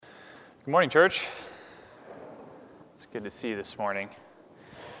Good morning, church. It's good to see you this morning.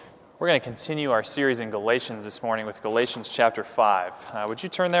 We're going to continue our series in Galatians this morning with Galatians chapter 5. Would you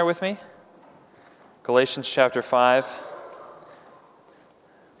turn there with me? Galatians chapter 5.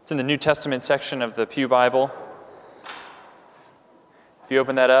 It's in the New Testament section of the Pew Bible. If you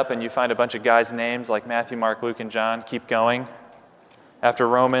open that up and you find a bunch of guys' names like Matthew, Mark, Luke, and John, keep going. After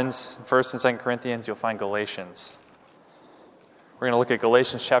Romans, 1st and 2nd Corinthians, you'll find Galatians. We're going to look at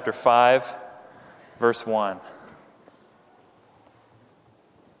Galatians chapter 5, verse 1.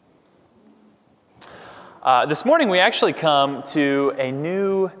 This morning we actually come to a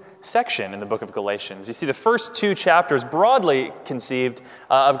new section in the book of Galatians. You see, the first two chapters, broadly conceived,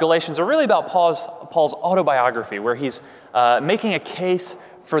 of Galatians are really about Paul's autobiography, where he's making a case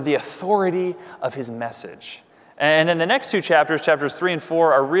for the authority of his message. And then the next two chapters, chapters 3 and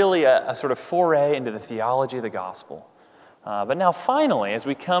 4, are really a sort of foray into the theology of the gospel. But now finally, as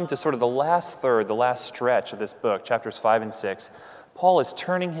we come to sort of the last third, the last stretch of this book, chapters 5 and 6, Paul is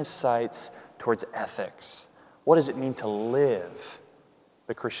turning his sights towards ethics. What does it mean to live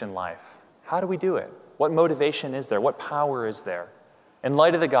the Christian life? How do we do it? What motivation is there? What power is there? In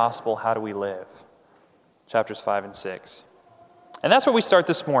light of the gospel, how do we live? Chapters 5 and 6. And that's where we start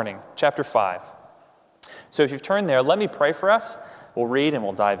this morning, chapter 5. So if you've turned there, let me pray for us. We'll read and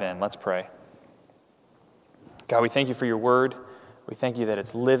we'll dive in. Let's pray. God, we thank you for your word. We thank you that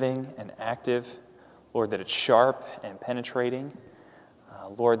it's living and active. Lord, that it's sharp and penetrating.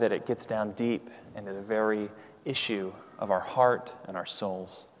 Lord, that it gets down deep into the very issue of our heart and our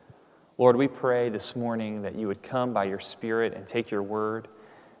souls. Lord, we pray this morning that you would come by your Spirit and take your word,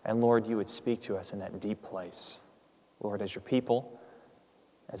 and Lord, you would speak to us in that deep place. Lord, as your people,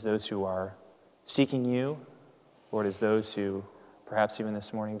 as those who are seeking you, Lord, as those who perhaps even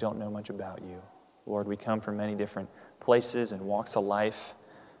this morning don't know much about you. Lord, we come from many different places and walks of life,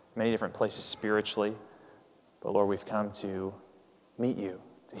 many different places spiritually, but Lord, we've come to meet you,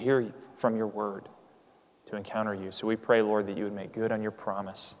 to hear from your word, to encounter you. So we pray, Lord, that you would make good on your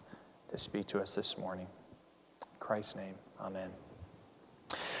promise to speak to us this morning. In Christ's name, amen.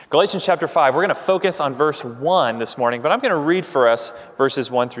 Galatians chapter 5, we're going to focus on verse 1 this morning, but I'm going to read for us verses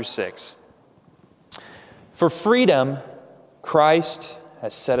 1 through 6. For freedom, Christ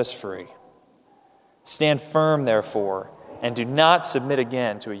has set us free. Stand firm, therefore, and do not submit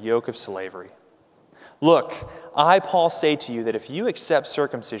again to a yoke of slavery. Look, I, Paul, say to you that if you accept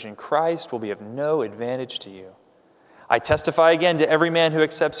circumcision, Christ will be of no advantage to you. I testify again to every man who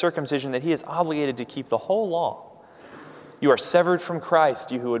accepts circumcision that he is obligated to keep the whole law. You are severed from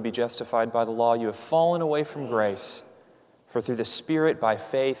Christ, you who would be justified by the law. You have fallen away from grace. For through the Spirit, by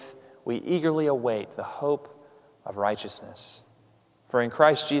faith, we eagerly await the hope of righteousness. For in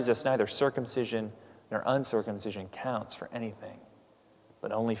Christ Jesus, neither circumcision nor uncircumcision counts for anything,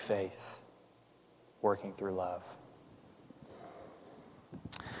 but only faith, working through love.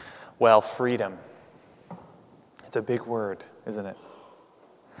 Well, freedom. It's a big word, isn't it?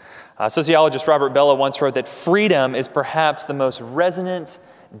 Sociologist Robert Bellah once wrote that freedom is perhaps the most resonant,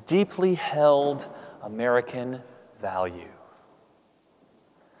 deeply held American value.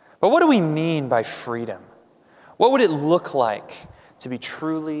 But what do we mean by freedom? What would it look like to be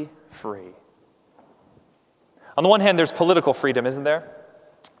truly free? On the one hand, there's political freedom, isn't there?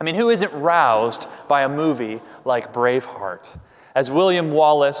 I mean, who isn't roused by a movie like Braveheart? As William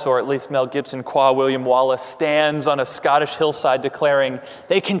Wallace, or at least Mel Gibson qua William Wallace, stands on a Scottish hillside declaring,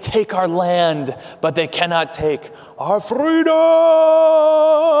 "They can take our land, but they cannot take our freedom."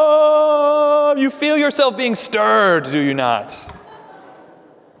 You feel yourself being stirred, do you not?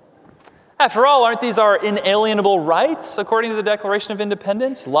 After all, aren't these our inalienable rights, according to the Declaration of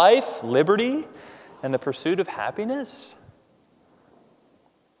Independence? Life, liberty, and the pursuit of happiness?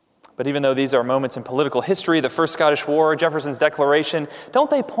 But even though these are moments in political history, the First Scottish War, Jefferson's Declaration, don't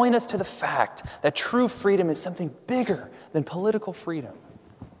they point us to the fact that true freedom is something bigger than political freedom?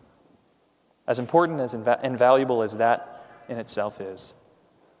 As important and valuable as that in itself is.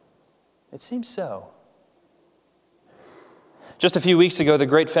 It seems so. Just a few weeks ago, the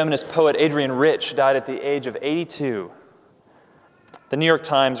great feminist poet Adrienne Rich died at the age of 82. The New York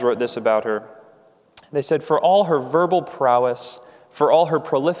Times wrote this about her. They said, "For all her verbal prowess, for all her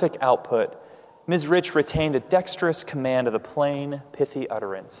prolific output, Ms. Rich retained a dexterous command of the plain, pithy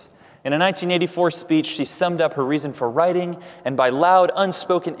utterance. In a 1984 speech, she summed up her reason for writing, and by loud,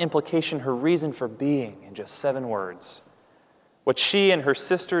 unspoken implication, her reason for being in just 7 words. What she and her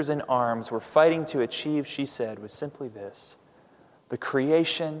sisters in arms were fighting to achieve, she said, was simply this: the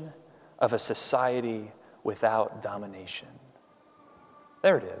creation of a society without domination."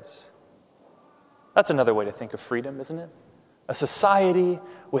 There it is. That's another way to think of freedom, isn't it? a society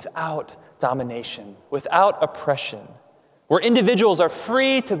without domination, without oppression, where individuals are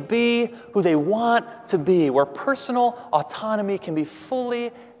free to be who they want to be, where personal autonomy can be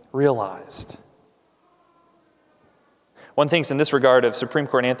fully realized. One thinks in this regard of Supreme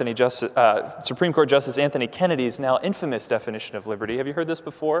Court Justice Anthony Kennedy's now infamous definition of liberty. Have you heard this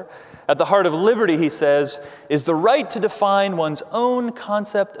before? At the heart of liberty, he says, is the right to define one's own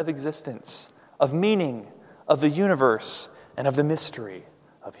concept of existence, of meaning, of the universe, and of the mystery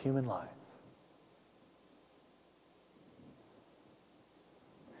of human life.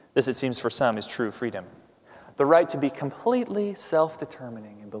 This, it seems for some, is true freedom. The right to be completely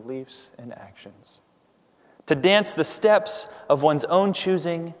self-determining in beliefs and actions. To dance the steps of one's own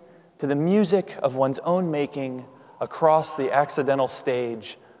choosing to the music of one's own making across the accidental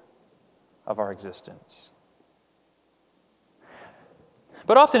stage of our existence.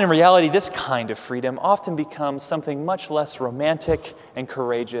 But often in reality, this kind of freedom often becomes something much less romantic and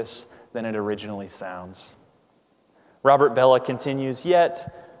courageous than it originally sounds. Robert Bellah continues,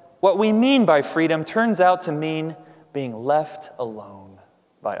 yet what we mean by freedom turns out to mean being left alone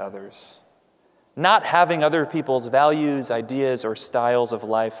by others. Not having other people's values, ideas, or styles of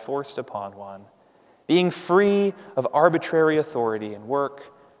life forced upon one. Being free of arbitrary authority in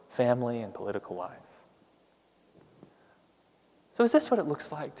work, family, and political life. So is this what it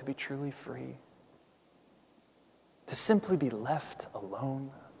looks like to be truly free? To simply be left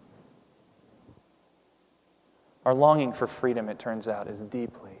alone? Our longing for freedom, it turns out, is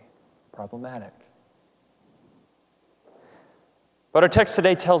deeply problematic. But our text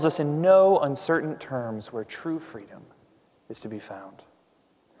today tells us in no uncertain terms where true freedom is to be found.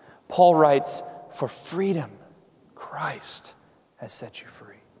 Paul writes, "For freedom, Christ has set you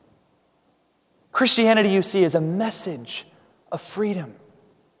free." Christianity, you see, is a message of freedom.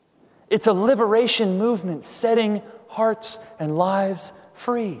 It's a liberation movement setting hearts and lives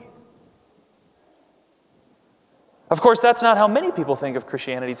free. Of course, that's not how many people think of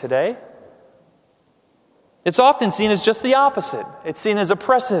Christianity today. It's often seen as just the opposite. It's seen as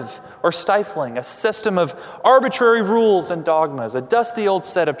oppressive or stifling, a system of arbitrary rules and dogmas, a dusty old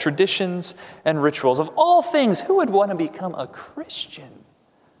set of traditions and rituals. Of all things, who would want to become a Christian?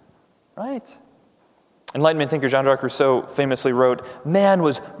 Right? Enlightenment thinker Jean-Jacques Rousseau famously wrote, "Man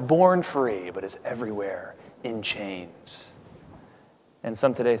was born free, but is everywhere in chains." And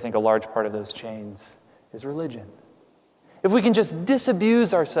some today think a large part of those chains is religion. If we can just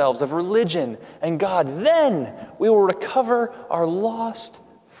disabuse ourselves of religion and God, then we will recover our lost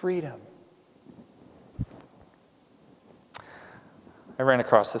freedom. I ran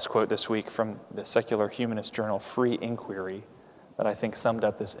across this quote this week from the secular humanist journal Free Inquiry that I think summed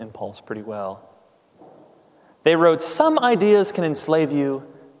up this impulse pretty well. They wrote, "Some ideas can enslave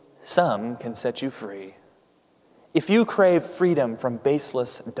you, some can set you free. If you crave freedom from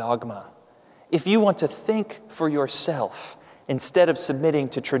baseless dogma, if you want to think for yourself instead of submitting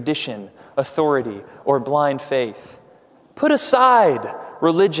to tradition, authority, or blind faith, put aside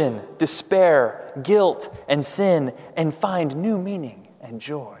religion, despair, guilt, and sin, and find new meaning and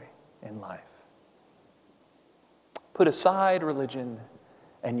joy in life." Put aside religion,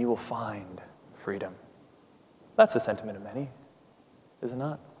 and you will find freedom. That's the sentiment of many, is it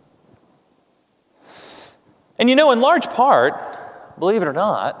not? And you know, in large part, believe it or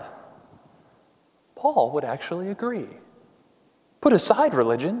not, Paul would actually agree. Put aside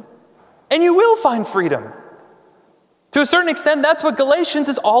religion, and you will find freedom. To a certain extent, that's what Galatians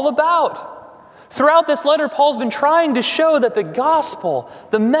is all about. Throughout this letter, Paul's been trying to show that the gospel,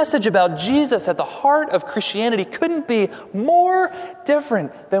 the message about Jesus at the heart of Christianity, couldn't be more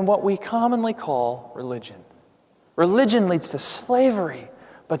different than what we commonly call religion. Religion leads to slavery,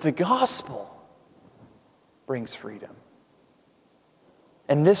 but the gospel brings freedom.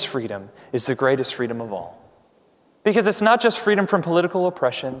 And this freedom is the greatest freedom of all. Because it's not just freedom from political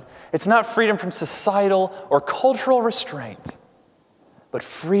oppression, it's not freedom from societal or cultural restraint, but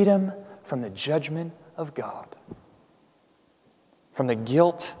freedom from the judgment of God, from the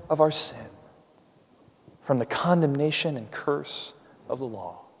guilt of our sin, from the condemnation and curse of the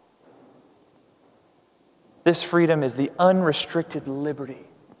law. This freedom is the unrestricted liberty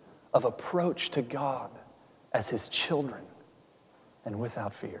of approach to God as His children and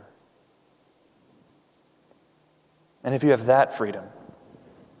without fear. And if you have that freedom,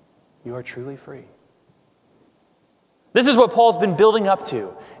 you are truly free. This is what Paul's been building up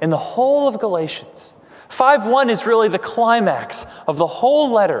to in the whole of Galatians. 5:1 is really the climax of the whole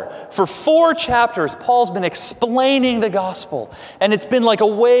letter. For 4 chapters, Paul's been explaining the gospel, and it's been like a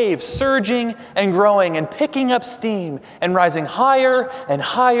wave surging and growing and picking up steam and rising higher and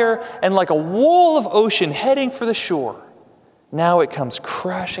higher and like a wall of ocean heading for the shore. Now it comes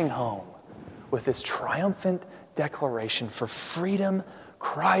crashing home with this triumphant declaration: for freedom,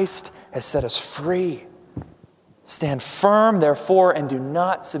 Christ has set us free. Stand firm, therefore, and do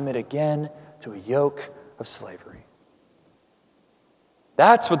not submit again to a yoke of slavery.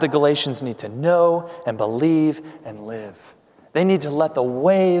 That's what the Galatians need to know and believe and live. They need to let the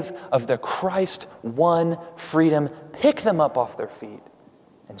wave of the Christ-won freedom pick them up off their feet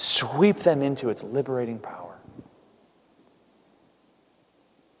and sweep them into its liberating power.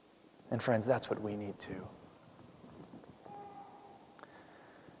 And friends, that's what we need too.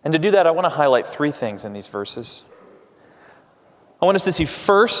 And to do that, I want to highlight three things in these verses. I want us to see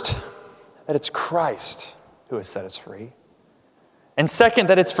first that it's Christ who has set us free. And second,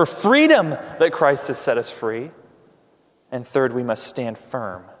 that it's for freedom that Christ has set us free. And third, we must stand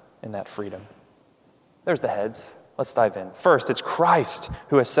firm in that freedom. There's the heads. Let's dive in. First, it's Christ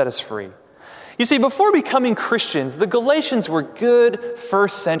who has set us free. You see, before becoming Christians, the Galatians were good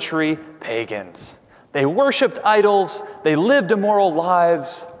first-century pagans. They worshipped idols. They lived immoral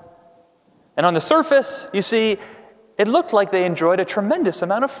lives. And on the surface, you see, it looked like they enjoyed a tremendous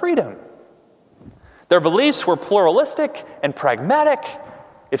amount of freedom. Their beliefs were pluralistic and pragmatic.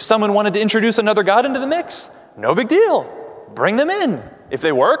 If someone wanted to introduce another God into the mix, no big deal. Bring them in. If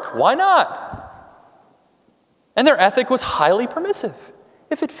they work, why not? And their ethic was highly permissive.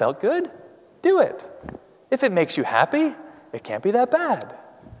 If it felt good, do it. If it makes you happy, it can't be that bad.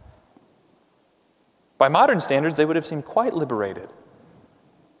 By modern standards, they would have seemed quite liberated.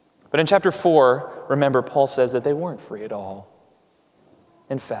 But in chapter 4, remember, Paul says that they weren't free at all.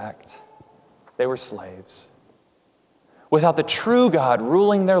 In fact, they were slaves. Without the true God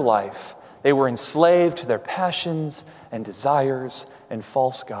ruling their life, they were enslaved to their passions and desires and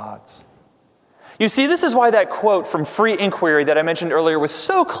false gods. You see, this is why that quote from Free Inquiry that I mentioned earlier was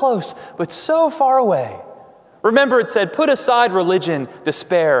so close, but so far away. Remember, it said, put aside religion,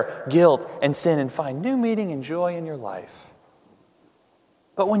 despair, guilt, and sin, and find new meaning and joy in your life.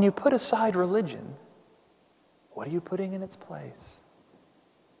 But when you put aside religion, what are you putting in its place?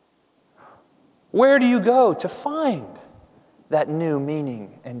 Where do you go to find that new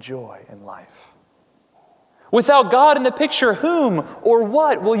meaning and joy in life? Without God in the picture, whom or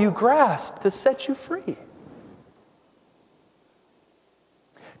what will you grasp to set you free?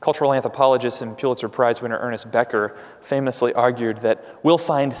 Cultural anthropologist and Pulitzer Prize winner Ernest Becker famously argued that we'll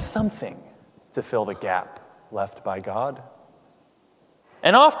find something to fill the gap left by God.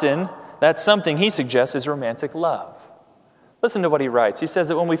 And often, that something, he suggests, is romantic love. Listen to what he writes. He says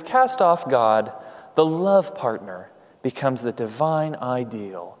that when we've cast off God, the love partner becomes the divine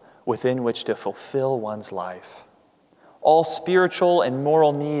ideal within which to fulfill one's life. All spiritual and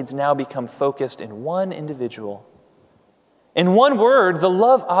moral needs now become focused in one individual. In one word, the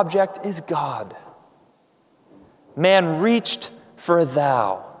love object is God. Man reached for a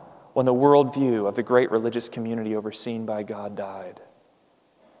thou when the worldview of the great religious community overseen by God died.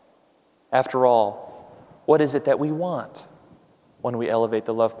 After all, what is it that we want when we elevate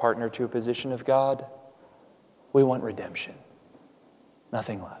the love partner to a position of God? We want redemption,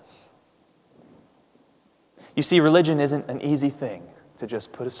 nothing less. You see, religion isn't an easy thing to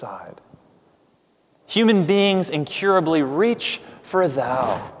just put aside. Human beings incurably reach for a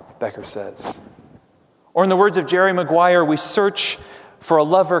thou, Becker says. Or in the words of Jerry Maguire, we search for a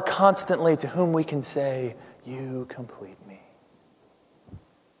lover constantly to whom we can say, you complete me.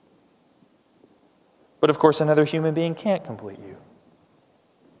 But of course, another human being can't complete you.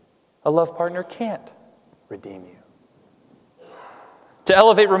 A love partner can't redeem you. To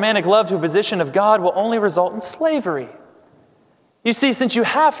elevate romantic love to a position of God will only result in slavery. You see, since you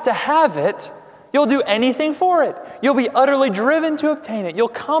have to have it, you'll do anything for it. You'll be utterly driven to obtain it. You'll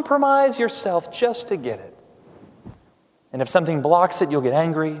compromise yourself just to get it. And if something blocks it, you'll get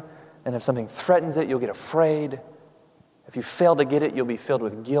angry. And if something threatens it, you'll get afraid. If you fail to get it, you'll be filled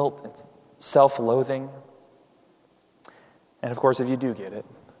with guilt and self-loathing. And of course, if you do get it,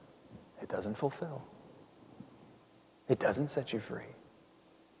 it doesn't fulfill. It doesn't set you free.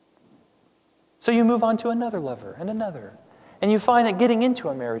 So you move on to another lover and another. And you find that getting into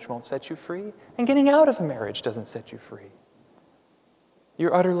a marriage won't set you free, and getting out of a marriage doesn't set you free.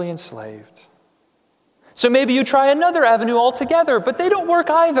 You're utterly enslaved. So maybe you try another avenue altogether, but they don't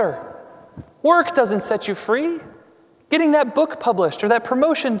work either. Work doesn't set you free. Getting that book published or that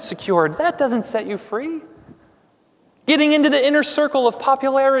promotion secured, that doesn't set you free. Getting into the inner circle of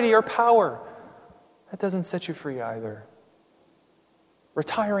popularity or power, that doesn't set you free either.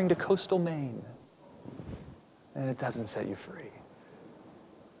 Retiring to coastal Maine, and it doesn't set you free.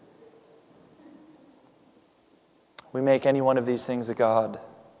 We make any one of these things a god,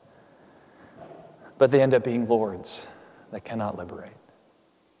 but they end up being lords, that cannot liberate.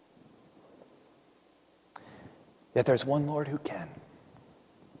 Yet there's one Lord who can,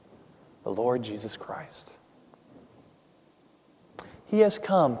 the Lord Jesus Christ. He has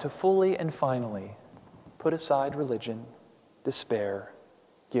come to fully and finally put aside religion, despair,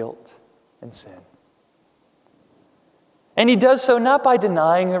 guilt, and sin. And he does so not by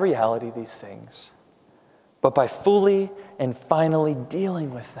denying the reality of these things, but by fully and finally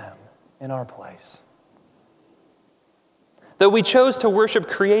dealing with them in our place. Though we chose to worship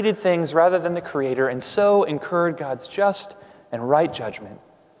created things rather than the Creator and so incurred God's just and right judgment,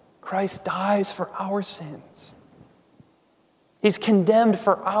 Christ dies for our sins. He's condemned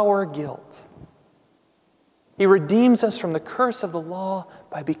for our guilt. He redeems us from the curse of the law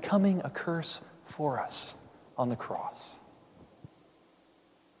by becoming a curse for us on the cross.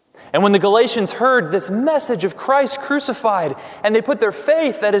 And when the Galatians heard this message of Christ crucified, and they put their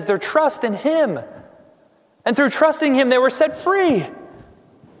faith, that is their trust in Him, and through trusting Him, they were set free.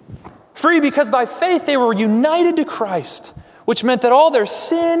 Free because by faith they were united to Christ, which meant that all their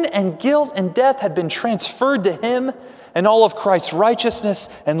sin and guilt and death had been transferred to Him, and all of Christ's righteousness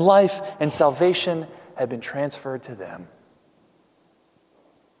and life and salvation had been transferred to them.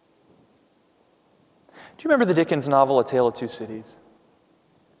 Do you remember the Dickens novel, A Tale of Two Cities?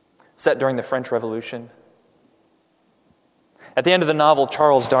 Set during the French Revolution. At the end of the novel,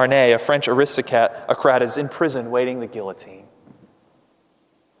 Charles Darnay, a French aristocrat, is in prison waiting the guillotine.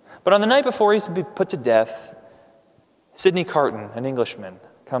 But on the night before he's to be put to death, Sidney Carton, an Englishman,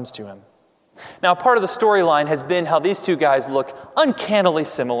 comes to him. Now, part of the storyline has been how these two guys look uncannily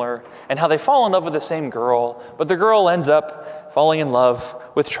similar and how they fall in love with the same girl, but the girl ends up falling in love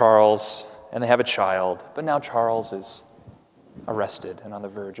with Charles, and they have a child. But now Charles is arrested and on the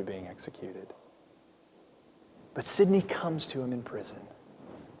verge of being executed. But Sidney comes to him in prison,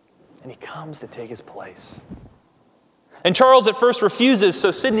 and he comes to take his place. And Charles at first refuses,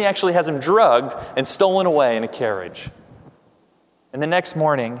 so Sidney actually has him drugged and stolen away in a carriage. And the next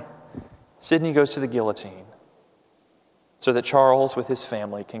morning, Sidney goes to the guillotine so that Charles with his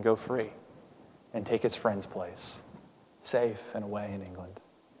family can go free and take his friend's place, safe and away in England.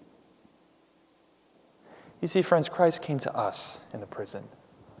 You see, friends, Christ came to us in the prison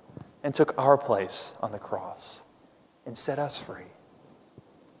and took our place on the cross and set us free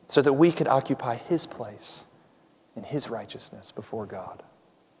so that we could occupy His place in His righteousness before God.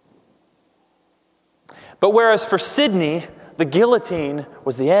 But whereas for Sidney, the guillotine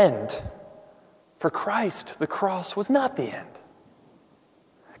was the end, for Christ, the cross was not the end.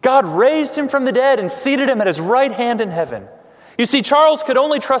 God raised Him from the dead and seated Him at His right hand in heaven. You see, Charles could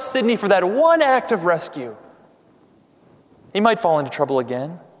only trust Sidney for that one act of rescue. He might fall into trouble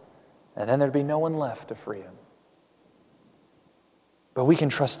again, and then there'd be no one left to free him. But we can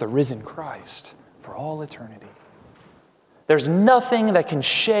trust the risen Christ for all eternity. There's nothing that can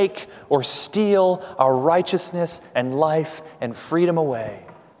shake or steal our righteousness and life and freedom away,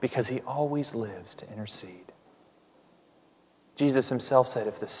 because He always lives to intercede. Jesus Himself said,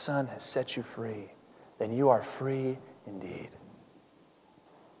 if the Son has set you free, then you are free indeed.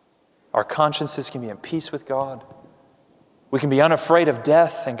 Our consciences can be in peace with God. We can be unafraid of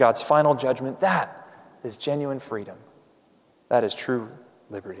death and God's final judgment. That is genuine freedom. That is true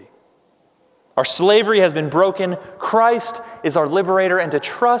liberty. Our slavery has been broken. Christ is our liberator, and to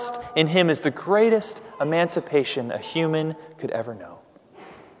trust in Him is the greatest emancipation a human could ever know.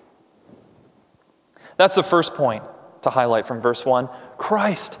 That's the first point to highlight from verse 1.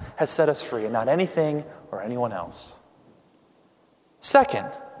 Christ has set us free, and not anything or anyone else. Second,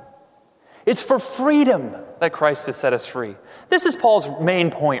 it's for freedom that Christ has set us free. This is Paul's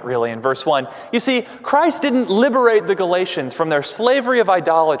main point, really, in verse 1. You see, Christ didn't liberate the Galatians from their slavery of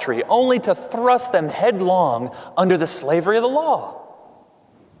idolatry only to thrust them headlong under the slavery of the law.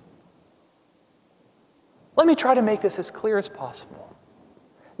 Let me try to make this as clear as possible.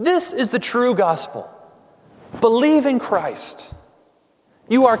 This is the true gospel. Believe in Christ.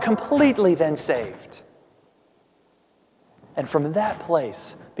 You are completely then saved. And from that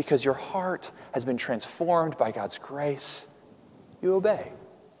place, because your heart has been transformed by God's grace, you obey.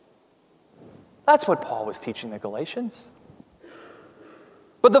 That's what Paul was teaching the Galatians.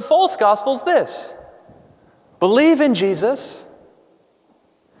 But the false gospel is this: believe in Jesus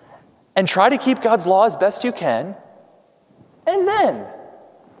and try to keep God's law as best you can, and then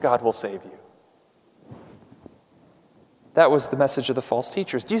God will save you. That was the message of the false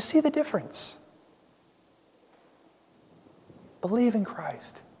teachers. Do you see the difference? Believe in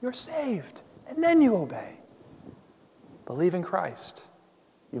Christ. You're saved. And then you obey. Believe in Christ.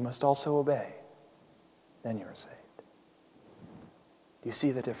 You must also obey. Then you are saved. Do you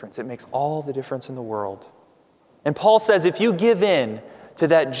see the difference? It makes all the difference in the world. And Paul says if you give in to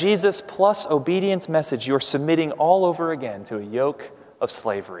that Jesus plus obedience message, you're submitting all over again to a yoke of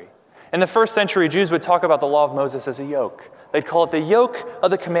slavery. In the first century, Jews would talk about the law of Moses as a yoke. They'd call it the yoke of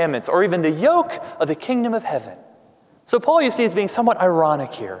the commandments, or even the yoke of the kingdom of heaven. So Paul, you see, is being somewhat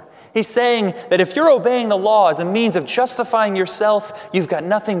ironic here. He's saying that if you're obeying the law as a means of justifying yourself, you've got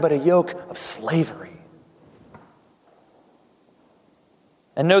nothing but a yoke of slavery.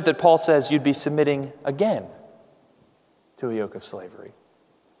 And note that Paul says you'd be submitting again to a yoke of slavery.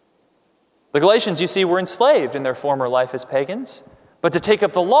 The Galatians, you see, were enslaved in their former life as pagans, but to take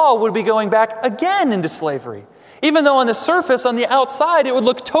up the law would be going back again into slavery, even though on the surface, on the outside, it would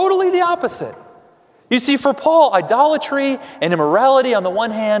look totally the opposite. You see, for Paul, idolatry and immorality on the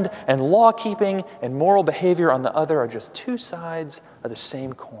one hand, and law-keeping and moral behavior on the other are just two sides of the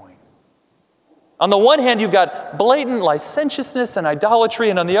same coin. On the one hand, you've got blatant licentiousness and idolatry,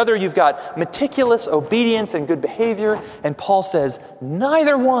 and on the other, you've got meticulous obedience and good behavior, and Paul says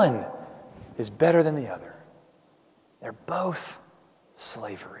neither one is better than the other. They're both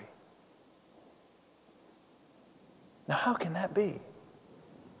slavery. Now, how can that be?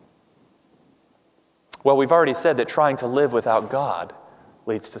 Well, we've already said that trying to live without God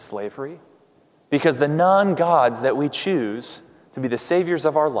leads to slavery, because the non-gods that we choose to be the saviors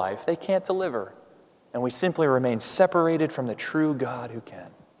of our life, they can't deliver, and we simply remain separated from the true God who can.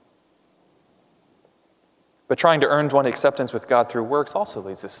 But trying to earn one's acceptance with God through works also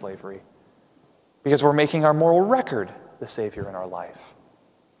leads to slavery, because we're making our moral record the savior in our life.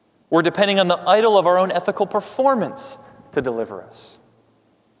 We're depending on the idol of our own ethical performance to deliver us.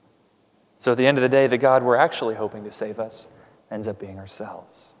 So at the end of the day, the God we're actually hoping to save us ends up being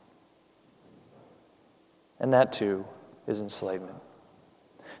ourselves. And that too is enslavement.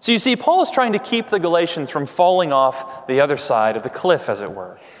 So you see, Paul is trying to keep the Galatians from falling off the other side of the cliff, as it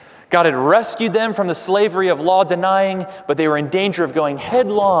were. God had rescued them from the slavery of law denying, but they were in danger of going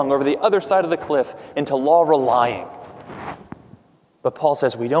headlong over the other side of the cliff into law relying. But Paul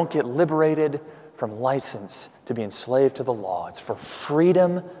says we don't get liberated from license to be enslaved to the law. It's for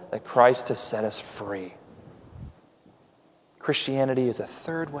freedom that Christ has set us free. Christianity is a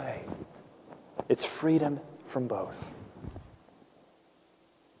third way. It's freedom from both.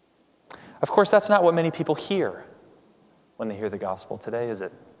 Of course, that's not what many people hear when they hear the gospel today, is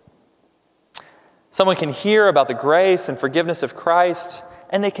it? Someone can hear about the grace and forgiveness of Christ,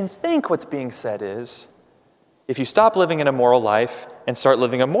 and they can think what's being said is, if you stop living an immoral life and start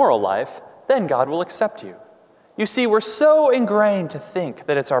living a moral life, then God will accept you. You see, we're so ingrained to think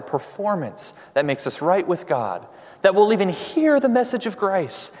that it's our performance that makes us right with God, that we'll even hear the message of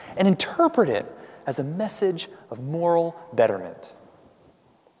grace and interpret it as a message of moral betterment.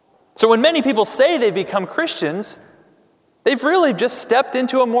 So when many people say they've become Christians, they've really just stepped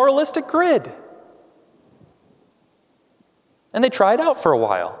into a moralistic grid. And they try it out for a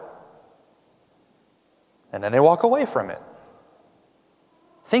while. And then they walk away from it,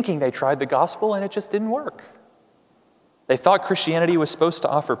 thinking they tried the gospel and it just didn't work. They thought Christianity was supposed to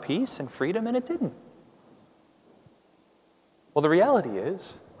offer peace and freedom, and it didn't. Well, the reality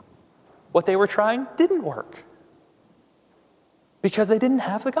is, what they were trying didn't work, because they didn't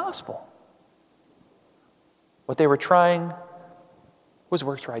have the gospel. What they were trying was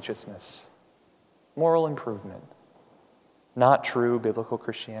works righteousness, moral improvement, not true biblical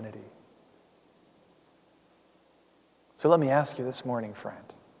Christianity. So let me ask you this morning, friend,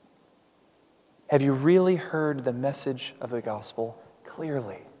 have you really heard the message of the gospel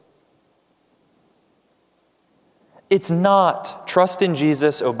clearly? It's not trust in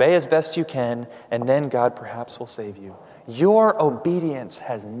Jesus, obey as best you can, and then God perhaps will save you. Your obedience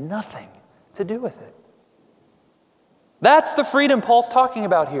has nothing to do with it. That's the freedom Paul's talking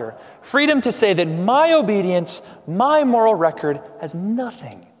about here. Freedom to say that my obedience, my moral record, has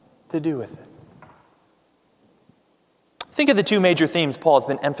nothing to do with it. Think of the two major themes Paul has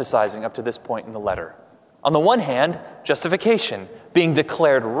been emphasizing up to this point in the letter. On the one hand, justification, being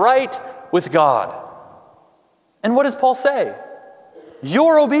declared right with God. And what does Paul say?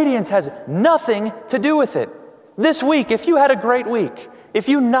 Your obedience has nothing to do with it. This week, if you had a great week, if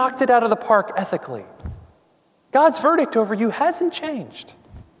you knocked it out of the park ethically, God's verdict over you hasn't changed.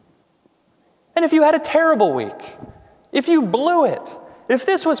 And if you had a terrible week, if you blew it, if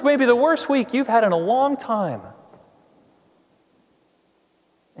this was maybe the worst week you've had in a long time,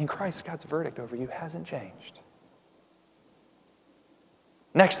 in Christ, God's verdict over you hasn't changed.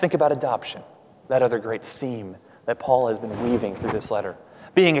 Next, think about adoption, that other great theme that Paul has been weaving through this letter.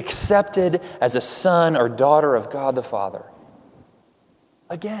 Being accepted as a son or daughter of God the Father.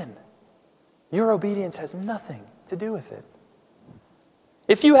 Again, your obedience has nothing to do with it.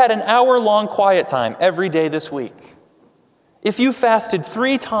 if you had an hour-long quiet time every day this week, if you fasted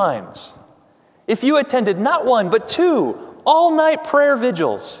 3 times, if you attended not 1 but 2 all-night prayer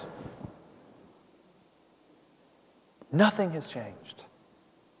vigils, nothing has changed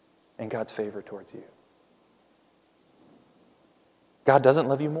in God's favor towards you. God doesn't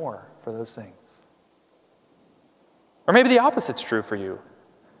love you more for those things. Or maybe the opposite's true for you.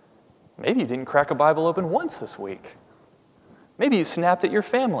 Maybe you didn't crack a Bible open once this week. Maybe you snapped at your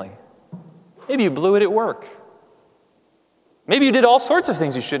family. Maybe you blew it at work. Maybe you did all sorts of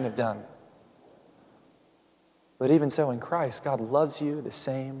things you shouldn't have done. But even so, in Christ, God loves you the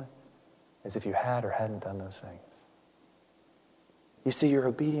same as if you had or hadn't done those things. You see, your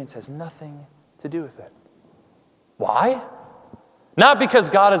obedience has nothing to do with it. Why? Not because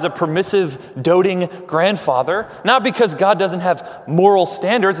God is a permissive, doting grandfather. Not because God doesn't have moral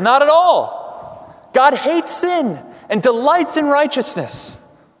standards. Not at all. God hates sin and delights in righteousness.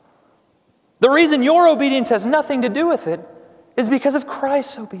 The reason your obedience has nothing to do with it is because of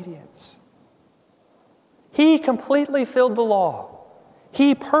Christ's obedience. He completely filled the law.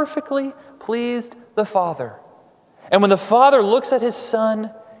 He perfectly pleased the Father. And when the Father looks at His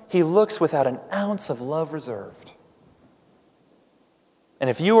Son, He looks without an ounce of love reserved. And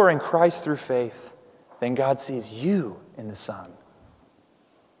if you are in Christ through faith, then God sees you in the Son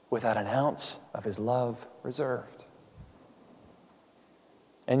without an ounce of His love reserved.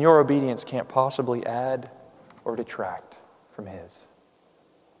 And your obedience can't possibly add or detract from His.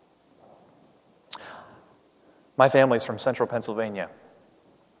 My family's from central Pennsylvania.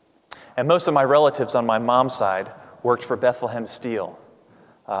 And most of my relatives on my mom's side worked for Bethlehem Steel,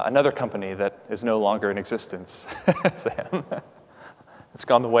 another company that is no longer in existence. Sam. It's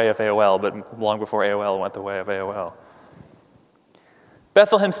gone the way of AOL, but long before AOL went the way of AOL.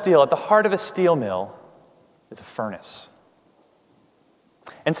 Bethlehem Steel, at the heart of a steel mill, is a furnace.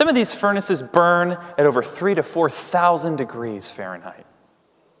 And some of these furnaces burn at over 3,000 to 4,000 degrees Fahrenheit.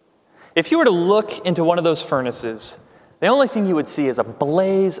 If you were to look into one of those furnaces, the only thing you would see is a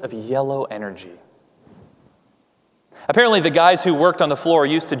blaze of yellow energy. Apparently, the guys who worked on the floor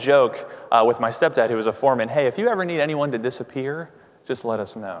used to joke with my stepdad, who was a foreman, hey, if you ever need anyone to disappear, just let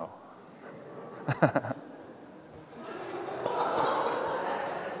us know.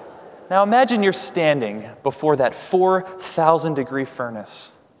 Now imagine you're standing before that 4,000-degree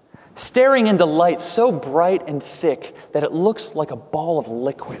furnace, staring into light so bright and thick that it looks like a ball of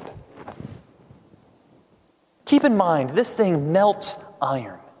liquid. Keep in mind, this thing melts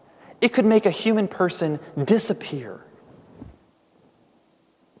iron. It could make a human person disappear.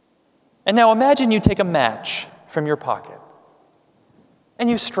 And now imagine you take a match from your pocket, and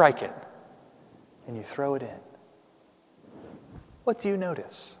you strike it, and you throw it in. What do you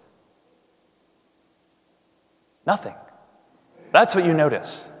notice? Nothing. That's what you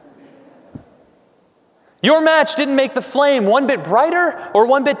notice. Your match didn't make the flame one bit brighter or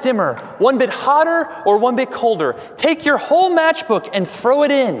one bit dimmer, one bit hotter or one bit colder. Take your whole matchbook and throw it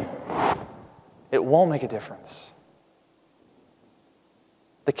in. It won't make a difference.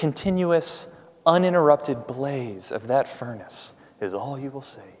 The continuous, uninterrupted blaze of that furnace is all you will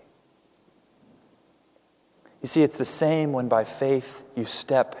see. You see, it's the same when by faith you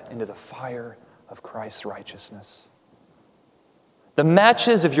step into the fire of Christ's righteousness. The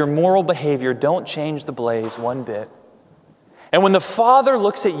matches of your moral behavior don't change the blaze one bit. And when the Father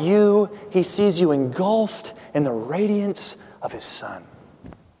looks at you, He sees you engulfed in the radiance of His Son.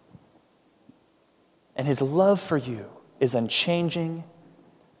 And His love for you is unchanging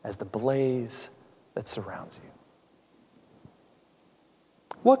as the blaze that surrounds you.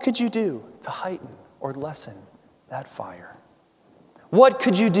 What could you do to heighten or lessen that fire? What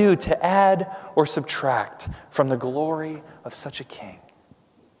could you do to add or subtract from the glory of such a king?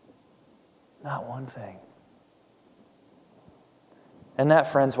 Not one thing. And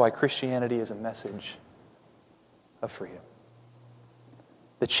that, friends, why Christianity is a message of freedom.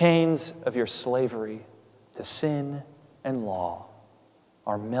 The chains of your slavery to sin and law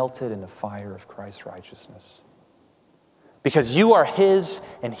are melted in the fire of Christ's righteousness. Because you are His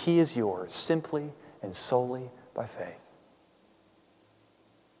and He is yours, simply and solely by faith.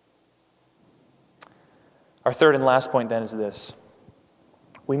 Our third and last point then is this.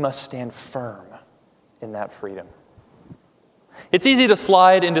 We must stand firm in that freedom. It's easy to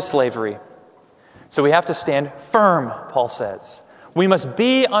slide into slavery. So we have to stand firm, Paul says. We must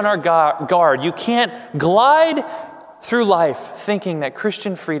be on our guard. You can't glide through life thinking that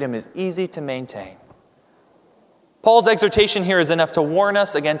Christian freedom is easy to maintain. Paul's exhortation here is enough to warn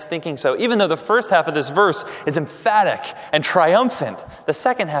us against thinking so. Even though the first half of this verse is emphatic and triumphant, the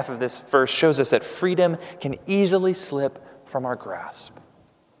second half of this verse shows us that freedom can easily slip from our grasp.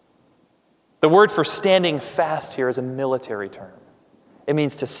 The word for standing fast here is a military term. It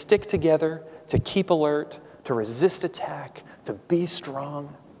means to stick together, to keep alert, to resist attack, to be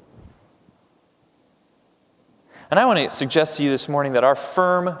strong. And I want to suggest to you this morning that our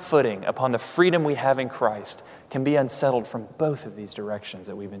firm footing upon the freedom we have in Christ can be unsettled from both of these directions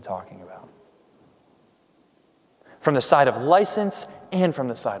that we've been talking about. From the side of license and from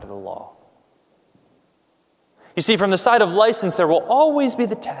the side of the law. You see, from the side of license, there will always be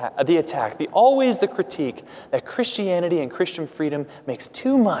the attack, always the critique that Christianity and Christian freedom makes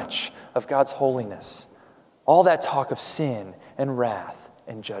too much of God's holiness. All that talk of sin and wrath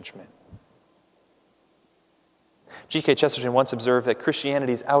and judgment. G.K. Chesterton once observed that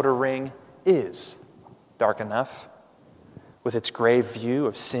Christianity's outer ring is dark enough, with its grave view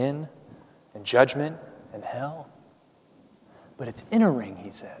of sin and judgment and hell. But its inner ring,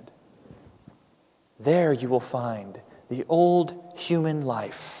 he said, there you will find the old human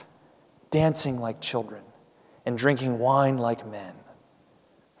life, dancing like children and drinking wine like men.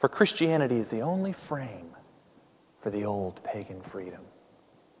 For Christianity is the only frame for the old pagan freedom.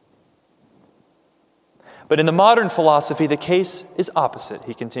 But in the modern philosophy, the case is opposite,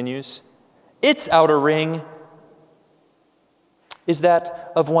 he continues. Its outer ring is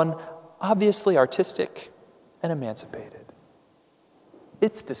that of one obviously artistic and emancipated.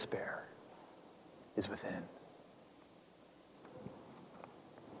 Its despair is within.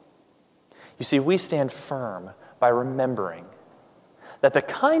 You see, we stand firm by remembering that the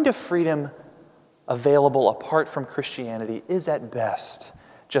kind of freedom available apart from Christianity is at best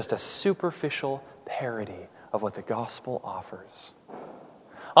just a superficial parody of what the gospel offers.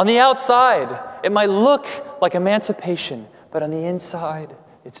 On the outside, it might look like emancipation, but on the inside,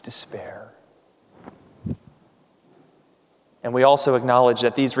 it's despair. And we also acknowledge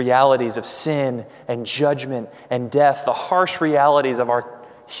that these realities of sin and judgment and death, the harsh realities of our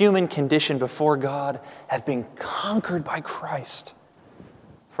human condition before God, have been conquered by Christ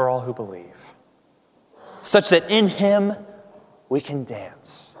for all who believe, such that in Him we can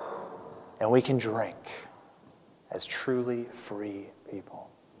dance and we can drink as truly free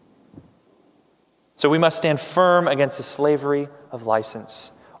people. So we must stand firm against the slavery of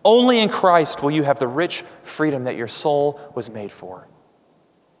license. Only in Christ will you have the rich freedom that your soul was made for.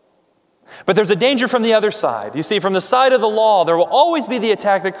 But there's a danger from the other side. You see, from the side of the law, there will always be the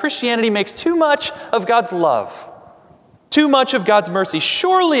attack that Christianity makes too much of God's love, too much of God's mercy.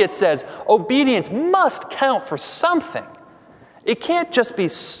 Surely, it says, obedience must count for something. It can't just be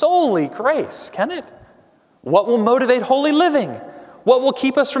solely grace, can it? What will motivate holy living? What will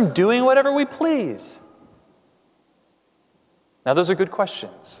keep us from doing whatever we please? Now, those are good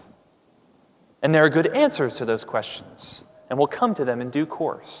questions. And there are good answers to those questions. And we'll come to them in due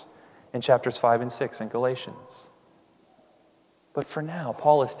course in chapters 5 and 6 in Galatians. But for now,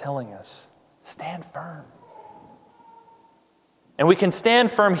 Paul is telling us, stand firm. And we can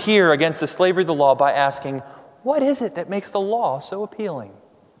stand firm here against the slavery of the law by asking, what is it that makes the law so appealing?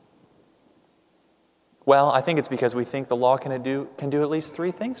 Well, I think it's because we think the law can do at least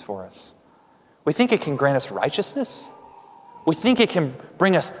three things for us. We think it can grant us righteousness. We think it can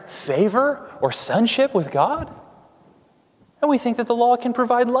bring us favor or sonship with God. And we think that the law can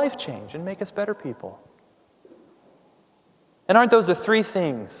provide life change and make us better people. And aren't those the three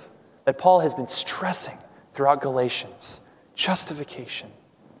things that Paul has been stressing throughout Galatians? Justification,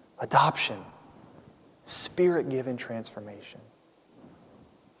 adoption, Spirit-given transformation.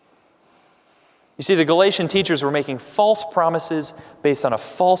 You see, the Galatian teachers were making false promises based on a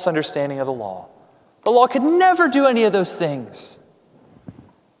false understanding of the law. The law could never do any of those things.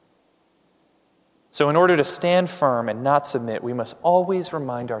 So in order to stand firm and not submit, we must always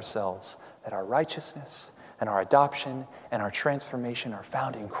remind ourselves that our righteousness and our adoption and our transformation are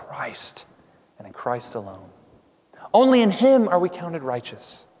found in Christ and in Christ alone. Only in Him are we counted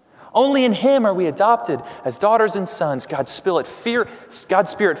righteous. Only in Him are we adopted as daughters and sons, God's Spirit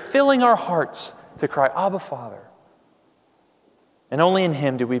filling our hearts to cry, Abba, Father. And only in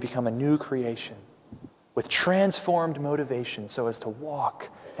Him do we become a new creation with transformed motivation so as to walk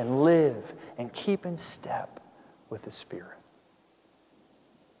and live and keep in step with the Spirit.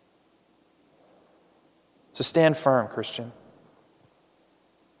 So stand firm, Christian.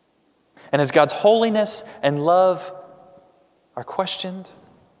 And as God's holiness and love are questioned,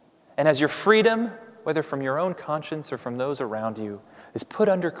 and as your freedom, whether from your own conscience or from those around you, is put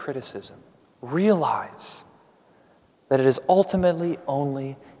under criticism, realize that it is ultimately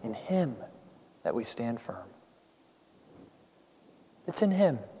only in Him that we stand firm. It's in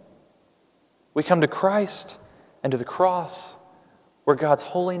Him. We come to Christ and to the cross, where God's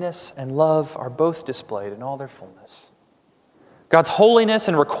holiness and love are both displayed in all their fullness. God's holiness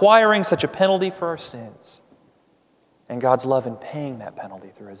in requiring such a penalty for our sins, and God's love in paying that penalty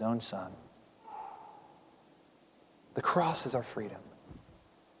through His own Son. The cross is our freedom.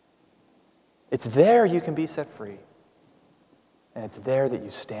 It's there you can be set free, and it's there that you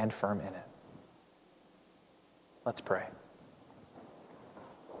stand firm in it. Let's pray.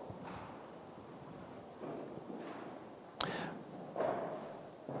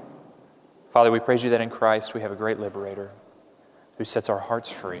 Father, we praise you that in Christ we have a great liberator who sets our hearts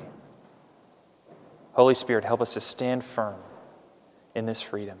free. Holy Spirit, help us to stand firm in this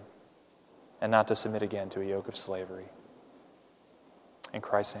freedom and not to submit again to a yoke of slavery. In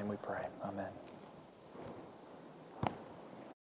Christ's name we pray. Amen.